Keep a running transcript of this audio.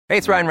Hey,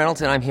 it's Ryan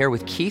Reynolds, and I'm here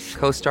with Keith,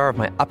 co-star of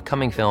my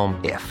upcoming film,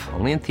 If,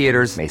 only in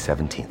theaters May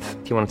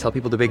 17th. Do you want to tell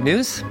people the big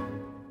news?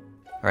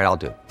 All right, I'll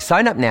do it.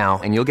 Sign up now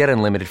and you'll get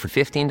unlimited for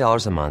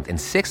 $15 a month and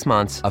 6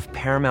 months of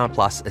Paramount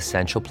Plus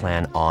Essential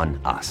Plan on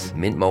us.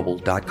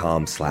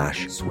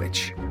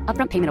 MintMobile.com/switch.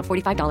 Upfront payment of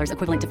 $45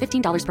 equivalent to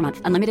 $15 per month.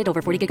 Unlimited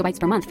over 40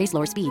 gigabytes per month. Face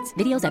lower speeds.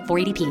 Videos at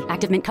 480p.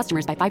 Active Mint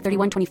customers by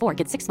 531.24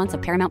 get 6 months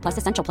of Paramount Plus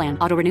Essential Plan.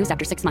 Auto renews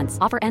after 6 months.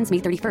 Offer ends May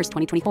 31st,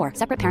 2024.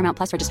 Separate Paramount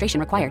Plus registration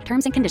required.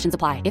 Terms and conditions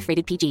apply if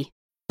rated PG.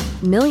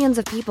 Millions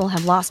of people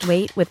have lost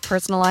weight with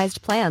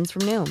personalized plans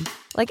from Noom.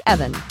 Like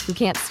Evan, who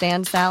can't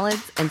stand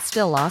salads and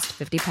still lost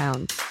 50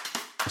 pounds.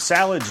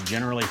 Salads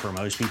generally for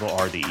most people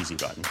are the easy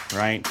button,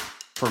 right?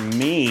 For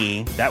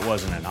me, that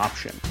wasn't an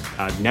option.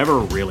 I never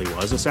really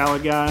was a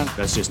salad guy.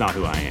 That's just not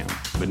who I am.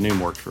 But Noom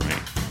worked for me.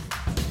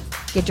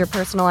 Get your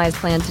personalized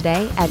plan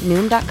today at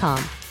Noom.com.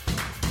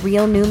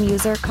 Real Noom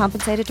user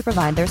compensated to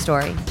provide their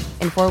story.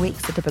 In 4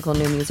 weeks, the typical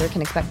Noom user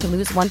can expect to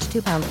lose 1 to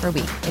 2 pounds per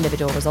week.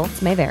 Individual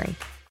results may vary.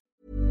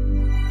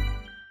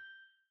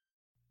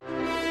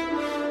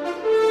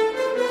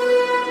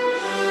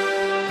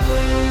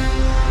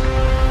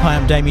 Hi,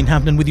 I'm Damien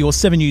Hampton with your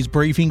 7 News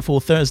briefing for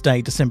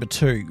Thursday, December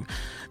 2.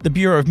 The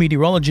Bureau of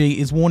Meteorology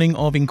is warning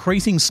of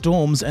increasing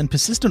storms and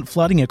persistent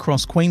flooding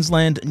across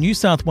Queensland, New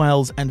South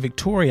Wales and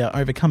Victoria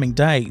over coming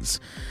days.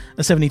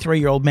 A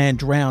 73-year-old man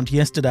drowned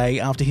yesterday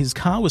after his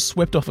car was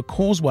swept off a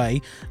causeway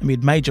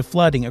amid major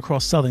flooding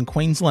across southern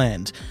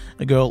Queensland.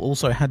 A girl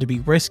also had to be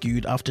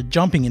rescued after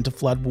jumping into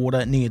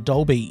floodwater near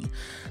Dalby.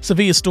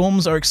 Severe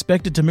storms are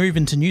expected to move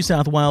into New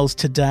South Wales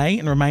today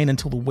and remain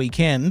until the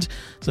weekend.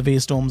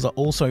 Severe storms are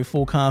also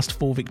forecast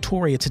for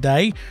Victoria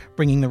today,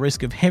 bringing the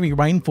risk of heavy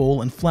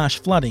rainfall and flash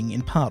flooding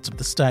in parts of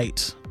the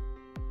state.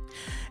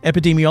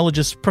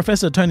 Epidemiologist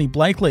Professor Tony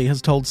Blakely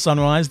has told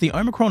Sunrise the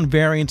Omicron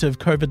variant of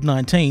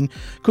COVID-19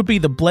 could be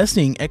the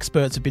blessing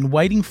experts have been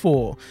waiting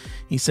for.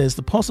 He says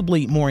the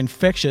possibly more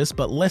infectious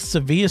but less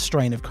severe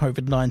strain of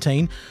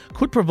COVID-19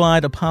 could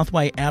provide a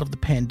pathway out of the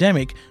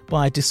pandemic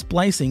by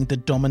displacing the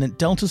dominant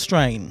Delta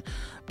strain.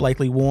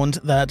 Blakely warned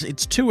that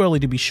it's too early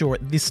to be sure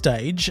at this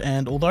stage,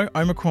 and although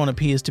Omicron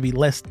appears to be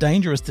less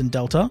dangerous than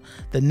Delta,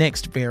 the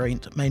next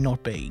variant may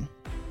not be.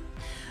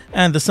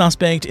 And the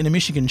suspect in a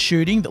Michigan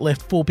shooting that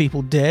left 4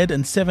 people dead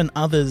and 7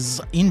 others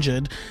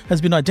injured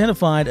has been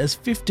identified as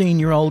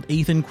 15-year-old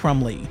Ethan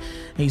Crumley.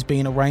 He's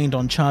been arraigned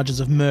on charges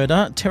of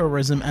murder,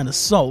 terrorism and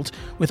assault,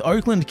 with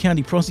Oakland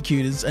County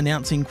prosecutors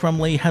announcing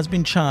Crumley has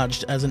been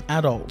charged as an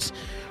adult.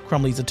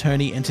 Crumley's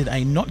attorney entered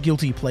a not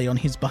guilty plea on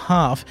his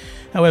behalf.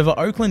 However,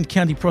 Oakland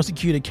County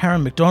Prosecutor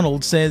Karen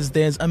McDonald says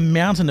there's a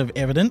mountain of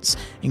evidence,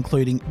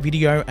 including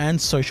video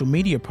and social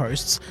media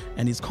posts,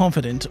 and is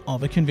confident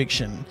of a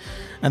conviction.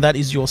 And that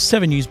is your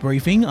 7 News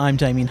briefing. I'm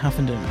Damien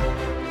Huffenden.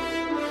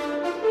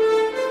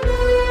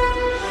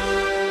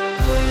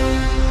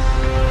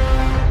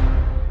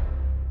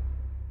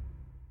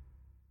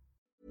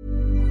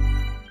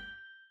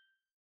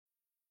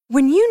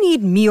 When you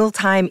need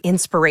mealtime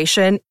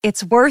inspiration,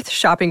 it's worth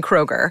shopping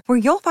Kroger, where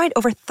you'll find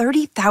over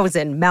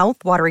 30,000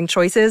 mouth-watering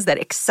choices that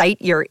excite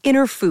your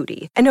inner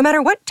foodie. And no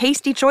matter what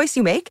tasty choice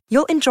you make,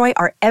 you'll enjoy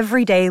our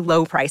everyday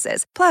low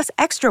prices, plus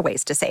extra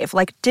ways to save,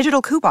 like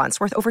digital coupons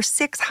worth over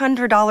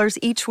 $600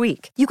 each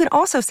week. You can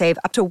also save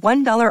up to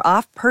 $1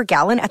 off per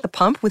gallon at the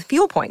pump with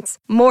fuel points.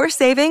 More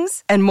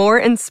savings and more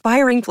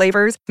inspiring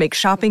flavors make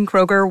shopping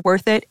Kroger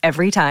worth it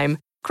every time.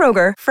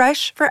 Kroger,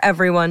 fresh for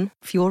everyone.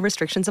 Fuel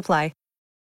restrictions apply.